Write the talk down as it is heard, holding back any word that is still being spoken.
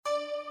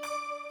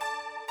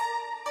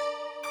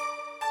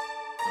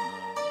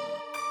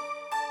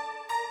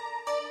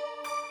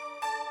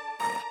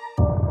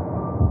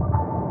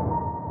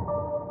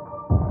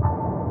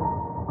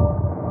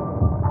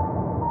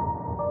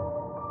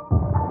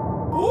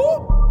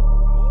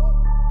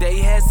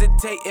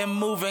hesitating,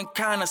 moving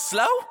kinda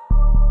slow.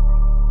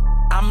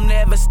 I'm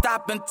never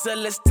stopping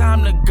till it's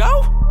time to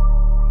go.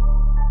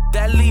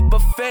 That leap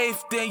of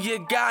faith, then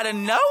you gotta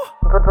know.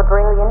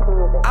 Bring the into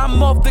music.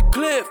 I'm off the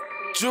cliff,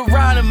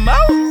 Geronimo.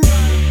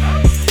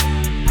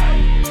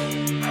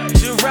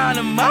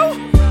 Geronimo.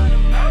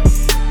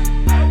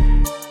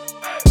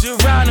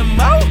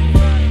 Geronimo.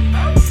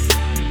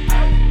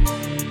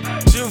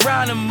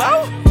 Geronimo.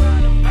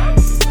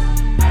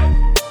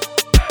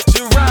 Geronimo.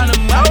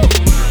 Geronimo.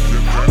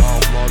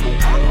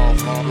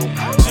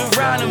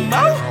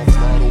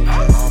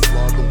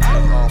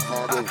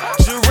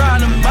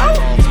 Geronimo.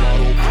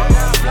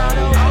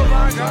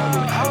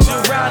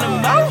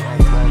 Geronimo.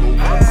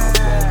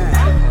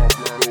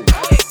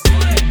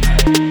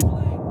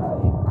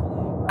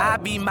 I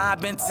be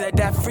mobbing to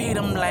that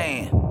freedom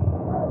land.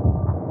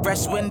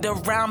 Fresh wind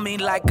around me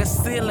like a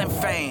ceiling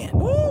fan.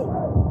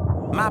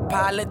 My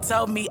pilot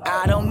told me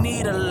I don't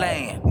need a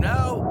land.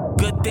 No.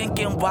 Good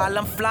thinking while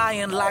I'm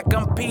flying like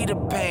I'm Peter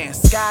Pan.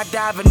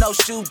 Skydiving, no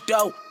shoot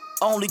though.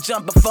 Only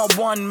jumping for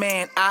one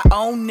man. I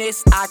own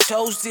this, I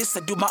chose this.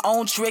 I do my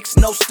own tricks,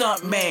 no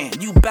stunt man.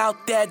 You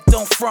bout that,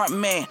 don't front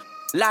man.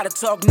 Lot of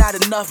talk, not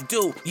enough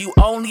do. You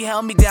only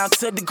held me down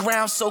to the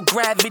ground, so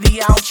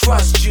gravity, I don't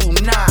trust you.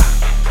 Nah,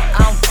 I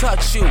don't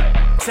touch you.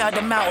 Tell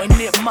the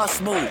mountain it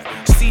must move.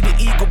 See the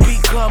eagle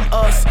become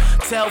us.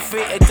 Tell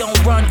fit it don't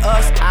run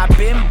us. I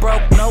been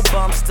broke, no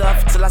bum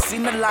stuff. Till I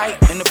seen the light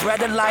and the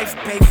bread of life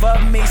pay for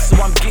me. So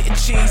I'm getting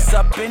cheese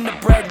up in the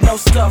bread, no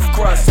stuffed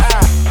crust.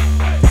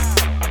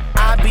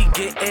 I be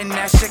getting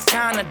that shit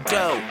kinda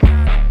dope.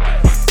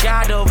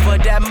 Got over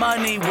that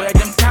money where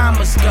them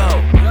commas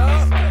go.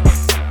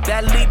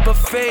 That leap of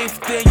faith,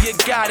 then you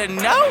gotta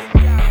know.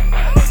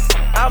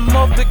 I'm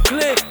off the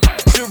cliff,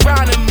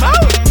 Geronimo.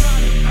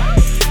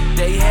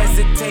 They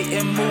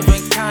hesitating,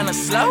 moving kinda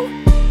slow.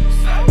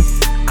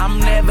 I'm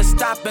never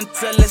stopping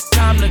till it's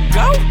time to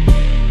go.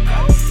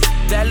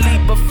 That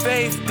leap of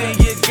faith, then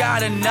you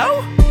gotta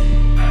know.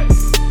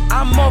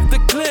 I'm off the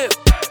cliff,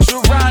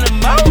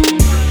 Geronimo.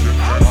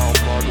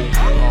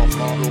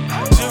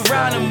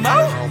 Geronimo.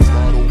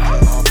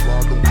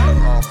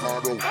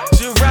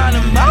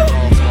 Geronimo.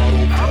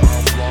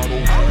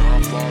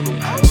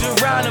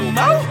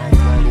 Geronimo.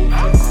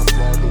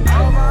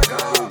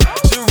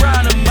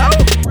 Geronimo.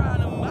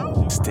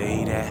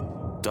 Stay that.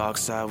 Dark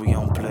side, we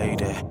don't play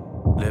that.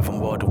 Living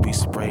water, we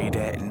spray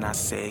that. And I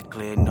say it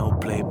clear, no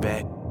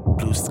playback.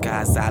 Blue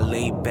skies, I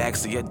lay back.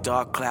 So your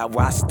dark cloud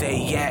where I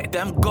stay at.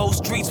 Them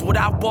ghost streets, what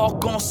I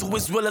walk on. So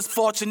it's real as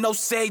fortune, no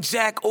say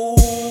jack.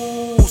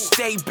 Ooh,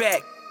 stay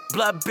back.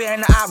 Blood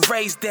banner, I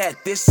raised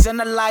that. This in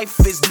a life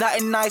is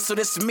nothing nice, so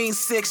this means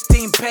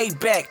 16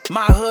 payback.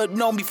 My hood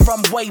know me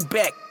from way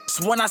back.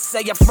 So when I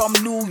say I'm from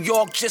New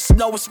York, just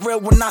know it's real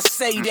when I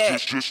say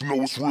that. Just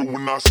know it's real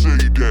when I say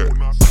that.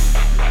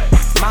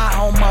 My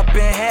home up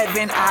in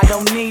heaven, I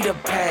don't need a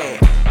pad.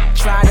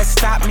 Try to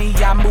stop me,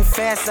 I move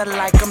faster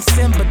like I'm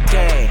Simba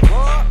Dad.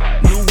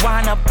 New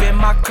wine up in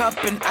my cup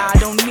and I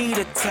don't need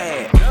a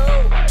tab.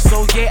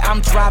 So yeah, I'm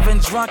driving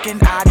drunk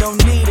and I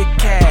don't need a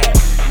cab.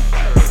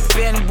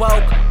 Been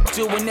woke,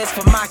 doing this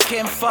for my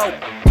kinfolk.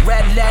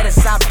 Red letters,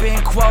 I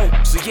been quote.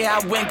 So yeah,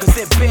 I win cause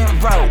it been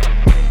wrote.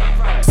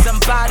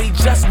 Somebody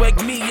just wake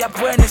me up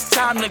when it's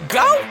time to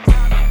go.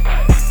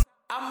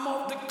 I'm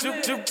off the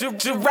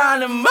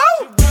Geronimo.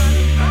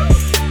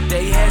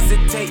 They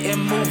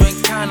hesitating, moving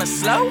kinda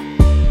slow.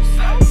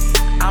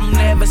 I'm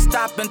never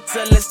stopping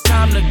till it's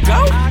time to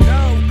go.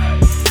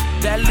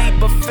 That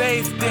leap of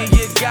faith, then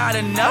you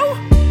gotta know.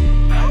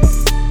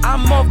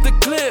 I'm off the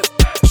cliff,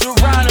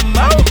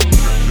 Geronimo.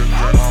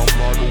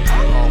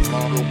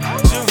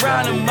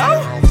 Geronimo.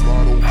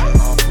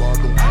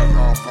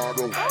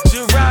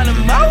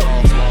 Geronimo.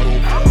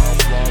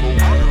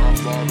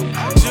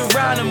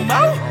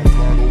 Geronimo.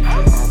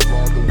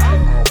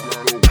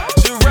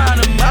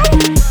 Geronimo.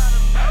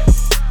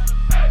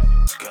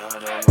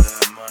 God over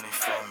that money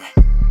for me.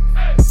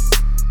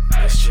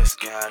 Let's just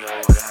God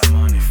over that money.